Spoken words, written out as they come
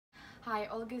Hi,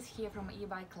 Olga is here from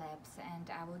eBikeLabs, and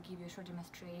I will give you a short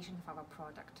demonstration of our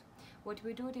product. What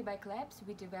we do at eBikeLabs,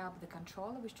 we develop the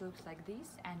controller which looks like this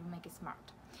and we make it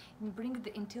smart. It brings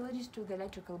the intelligence to the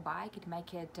electrical bike, it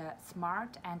makes it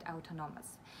smart and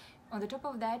autonomous. On the top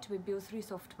of that, we build three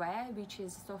software, which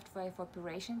is software for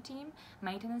operation team,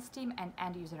 maintenance team and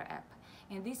end user app.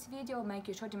 In this video, I'll make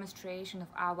you a short demonstration of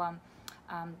our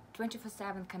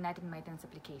 24/7 connected maintenance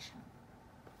application.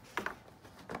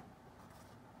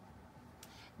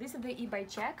 This is the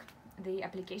eBike, the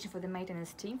application for the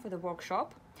maintenance team for the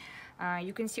workshop.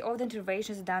 You can see all the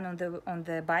interventions done on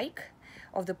the bike,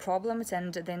 of the problems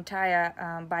and the entire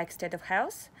bike state of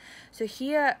health. So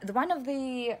here, one of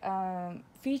the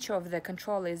feature of the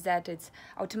controller is that it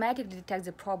automatically detects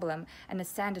the problem and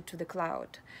sends it to the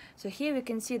cloud. So here we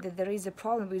can see that there is a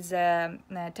problem with the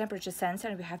temperature sensor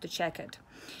and we have to check it.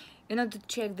 In order to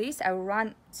check this, I will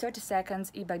run 30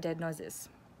 seconds eBike diagnosis.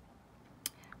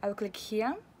 I will click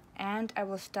here and I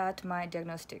will start my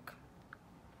diagnostic.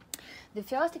 The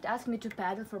first, it asks me to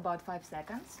pedal for about 5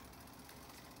 seconds.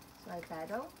 So I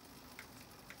pedal.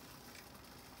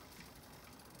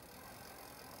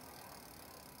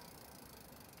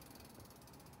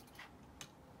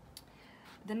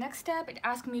 The next step, it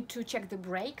asks me to check the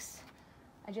brakes.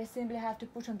 I just simply have to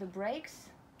push on the brakes,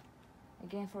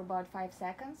 again for about 5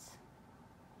 seconds.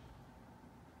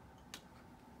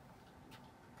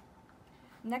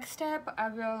 Next step, I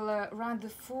will run the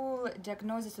full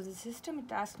diagnosis of the system.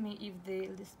 It asks me if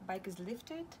this bike is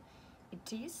lifted.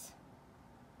 It is.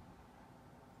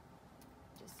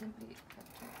 Just simply have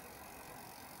to...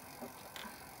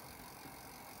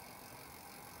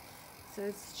 So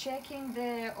it's checking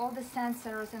all the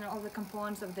sensors and all the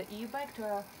components of the e-bike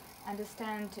to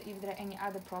understand if there are any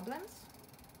other problems.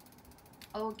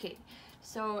 Okay.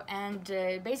 So,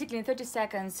 basically in 30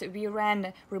 seconds we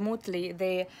ran remotely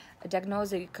the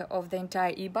diagnostic of the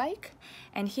entire e-bike,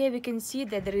 and here we can see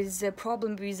that there is a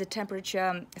problem with the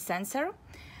temperature sensor.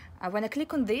 When I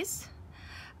click on this,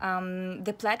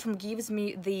 the platform gives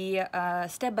me the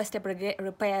step-by-step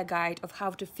repair guide of how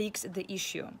to fix the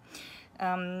issue.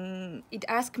 It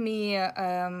asks me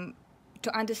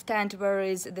to understand where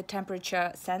is the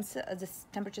temperature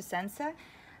sensor,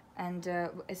 and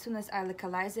as soon as I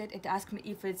localize it, it asks me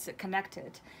if it's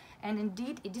connected. And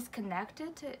indeed, it is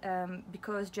connected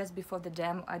because just before the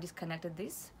demo, I disconnected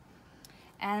this.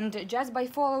 And just by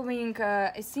following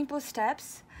simple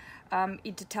steps,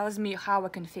 it tells me how I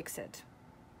can fix it.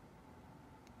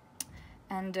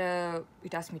 And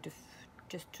it asks me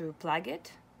just to plug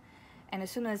it. And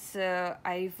as soon as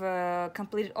I've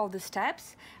completed all the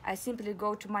steps, I simply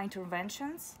go to my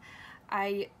interventions.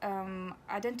 I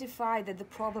identify that the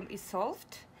problem is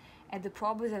solved, and the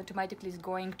problem automatically is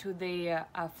going to the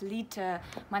fleet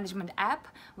management app,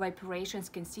 where operations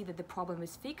can see that the problem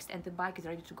is fixed and the bike is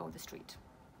ready to go on the street.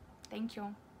 Thank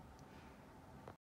you.